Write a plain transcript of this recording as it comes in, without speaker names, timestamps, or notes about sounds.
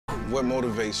What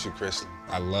motivates you, Christian?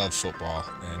 I love football,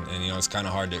 and you know, it's kind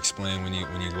of hard to explain when you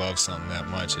love something that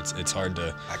much. It's hard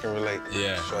to. I can relate.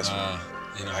 Yeah. Trust me.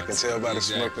 You know, I can tell by the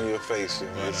smoke on your face. You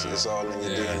know, but, it's all in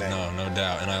your DNA. No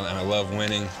doubt. And I love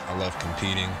winning. I love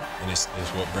competing, and it's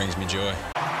what brings me joy.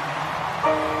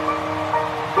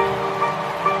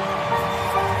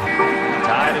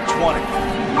 Tied at 20.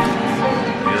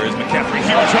 Here is McCaffrey.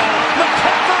 Huge hole.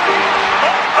 McCaffrey!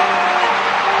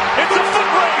 It's a foot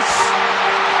race!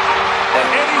 And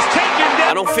he's taken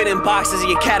down. I don't fit in boxes of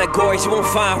your categories. You won't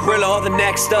find real or the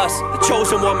next us. The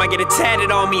chosen one might get it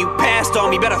tatted on me. You passed on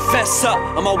me, better fess up.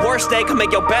 On my worst day, can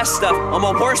make your best stuff. On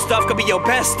my worst stuff, could be your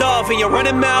best stuff. And your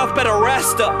running mouth, better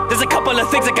rest up. There's a couple of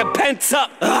things that can pent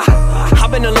up. I've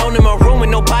been alone in my room with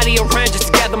nobody around just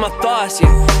to gather my thoughts,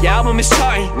 yeah. Your album is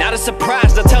charting, not a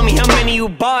surprise. Now tell me how many you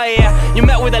buy, yeah. You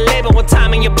met with a label one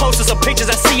time and you posted some pictures,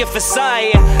 I see your facade,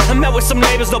 yeah. I met with some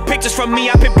labels, no pictures from me.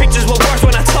 I pick pictures with words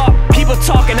when I talk. People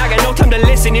talking, I got no time to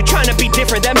listen. You're trying to be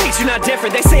different, that makes you not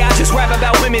different. They say I just rap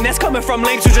about women, that's coming from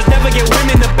lames who just never get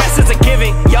women. The best is a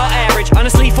giving, y'all average.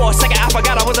 Honestly, for a second I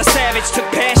forgot I was a savage. Took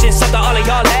passion, something all of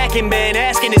y'all lacking. Been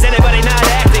asking, is anybody not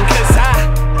acting? Cause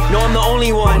I know I'm the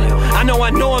only one. I know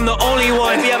I'm the only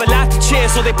one. We have a lot to cheer,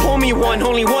 so they pull me one.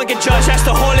 Only one can judge, that's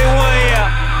the holy one, yeah.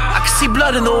 I can see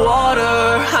blood in the water.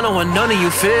 I don't want none of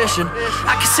you fishing.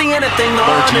 I can see anything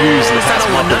honest. I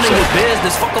don't want none of your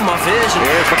business. Fuck on my vision.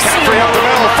 Here's McCaffrey up the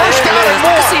middle. First down and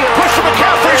more. Push to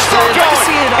McCaffrey. Still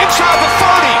going. Inside the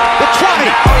 30, the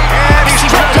 20. And he's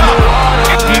tripped up.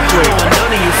 Deeply. I don't want none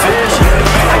of you fishing.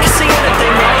 I can see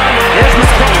anything honest. Here's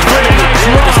McCaffrey.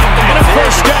 Nice run. And a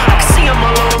first down. I can see them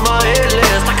all over my hit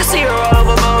list. I can see her all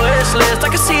over my wish list. I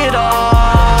can see it all.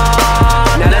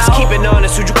 Now let's keep it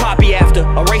honest, who'd you copy after?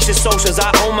 Erase socials, I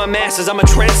own my masters. I'm a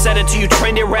trendsetter to you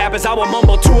trending rappers. I would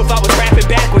mumble too if I was rapping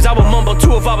backwards. I would mumble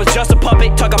too if I was just a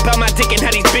puppet. Talk about my dick and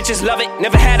how these bitches love it.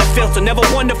 Never had a filter, never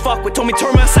one to fuck with. Told me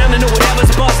turn my sound and know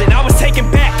whatever's buzzing. I was taken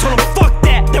back, told them fuck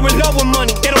that. They were love with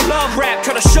money, they don't love rap.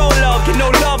 Try to show love, get no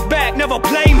love back. Never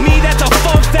play me, that's a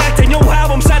fun fact. And your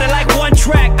album sounded like one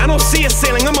track. I don't see a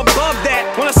ceiling, I'm above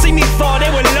that. Wanna see me fall,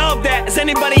 they would love that. Is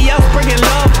anybody else bringing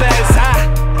love back?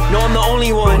 I know I'm the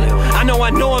only one. I know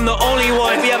I'm the only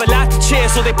one. We have a lot to cheer,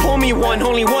 so they pull me one.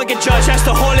 Only one can judge, that's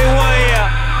the holy one, yeah.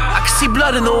 I can see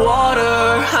blood in the water.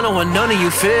 I don't want none of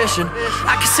you fishing.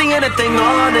 I can see anything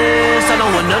honest. I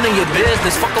don't want none of your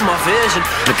business. Fuck on my vision.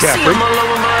 McCaffrey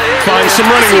finds some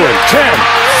running room. 10,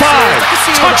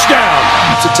 5, touchdown.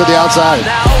 To the outside.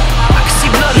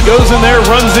 He goes in there,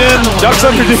 runs in, ducks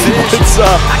underneath.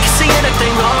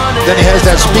 Then he has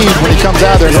that speed when he comes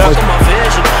out there. Yep.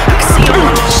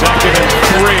 Second and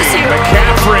 3.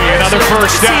 McCaffrey, another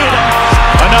first down.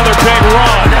 Another big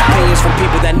run. Opinions from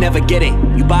people that never get it.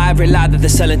 You buy every lie that they're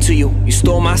selling to you. You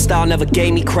stole my style, never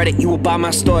gave me credit. You would buy my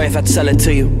story if I'd sell it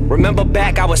to you. Remember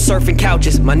back, I was surfing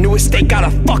couches. My new estate got a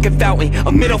fucking fountain.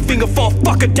 A middle finger for a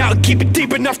fucker doubt. Keep it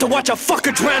deep enough to watch a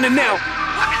fucker drowning out.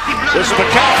 This is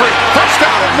McCaffrey, first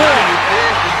down and more.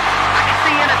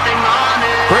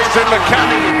 Christian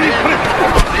McCaffrey.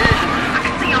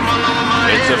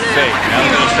 It's a fake. Now they're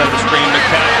going to set the screen.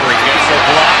 McCaffrey gets a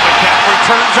block. McCaffrey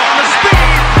turns on the speed.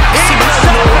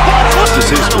 This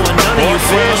is his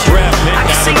first draft pick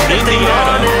out of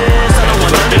Indiana.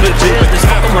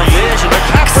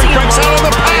 McCaffrey breaks out of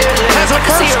the pack. Has a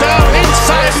first down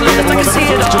inside.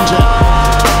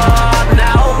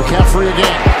 McCaffrey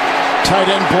again. Tight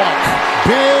end block.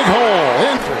 Big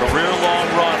hole. Career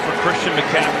long run for Christian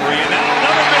McCaffrey. And now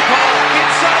another big hole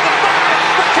inside the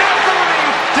 5. McCaffrey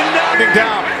denied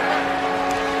down.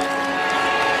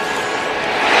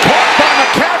 Caught by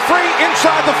McCaffrey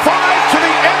inside the 5 to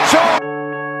the end zone.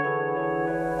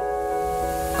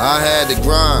 I had to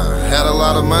grind, had a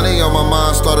lot of money on my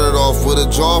mind. Started off with a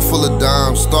jar full of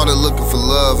dimes. Started looking for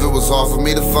love, it was hard for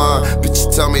me to find. Bitches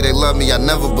tell me they love me, I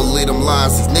never believe them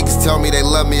lies. These niggas tell me they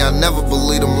love me, I never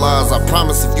believe them lies. I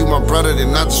promise if you my brother,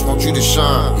 then I just want you to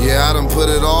shine. Yeah, I done put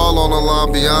it all on the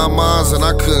line beyond mines, and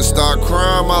I couldn't start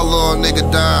crying, my little nigga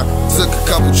died. Took a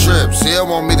couple trips, yeah,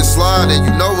 want me to slide, and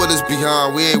you know what it's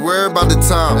behind. We ain't worried about the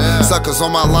time. Suckers on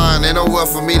my line, ain't nowhere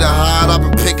for me to hide. I've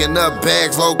been picking up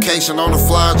bags, location on the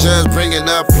fly. Just bringing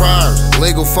up priors.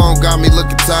 Legal phone got me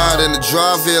looking tired in the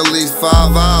drive here at least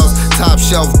 5 hours. Top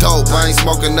shelf dope, I ain't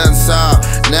smoking nothing sour.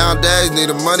 Nowadays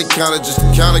need a money counter just to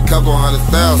count a couple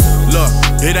 $100,000. Look,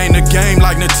 it ain't a game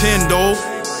like Nintendo.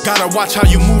 Gotta watch how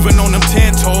you moving on them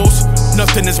 10 toes.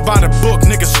 Nothing is by the book,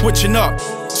 niggas switching up.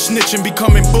 Snitching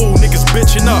becoming boo, niggas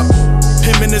bitching up.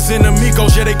 Him and his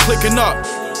enemigos, yeah they clicking up.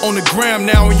 On the gram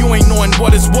now and you ain't knowing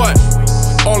what is what.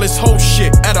 All this whole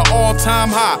shit at an all-time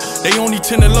high. They only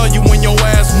tend to love you when your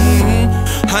ass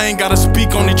I ain't gotta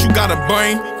speak on it, you got a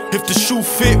brain. If the shoe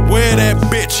fit, wear that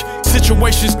bitch.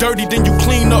 Situation's dirty, then you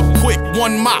clean up quick.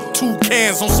 1 mop, 2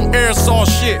 cans on some aerosol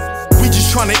shit. We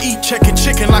just tryna eat, checking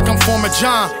chicken like I'm Farmer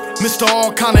John. Mr.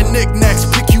 All kinda knickknacks,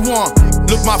 pick you on.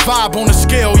 Look my vibe on the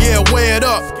scale, yeah, weigh it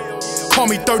up. Call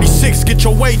me 36, get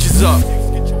your wages up.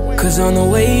 Cause on the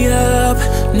way up,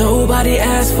 nobody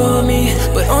asked for me.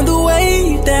 But on the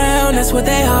way down, that's what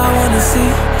they all wanna see.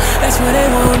 That's where they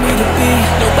want me to be.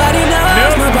 Nobody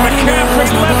knows, nobody knows,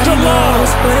 nobody knows.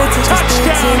 But it took us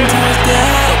 10 times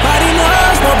down. Nobody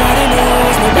knows, nobody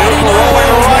knows, nobody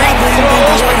knows. Right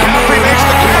throws, McCaffrey makes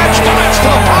the catch, dives to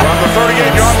the top. On the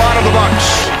 38-yard line of the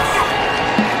Bucs.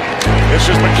 This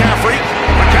is McCaffrey.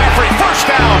 McCaffrey first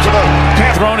down to the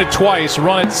 10th. Thrown it twice,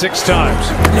 run it 6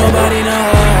 times. Nobody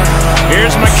knows.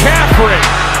 Here's McCaffrey.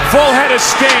 Full head of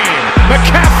steam.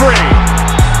 McCaffrey.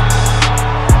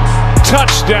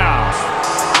 Touchdown.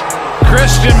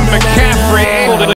 Christian McCaffrey able to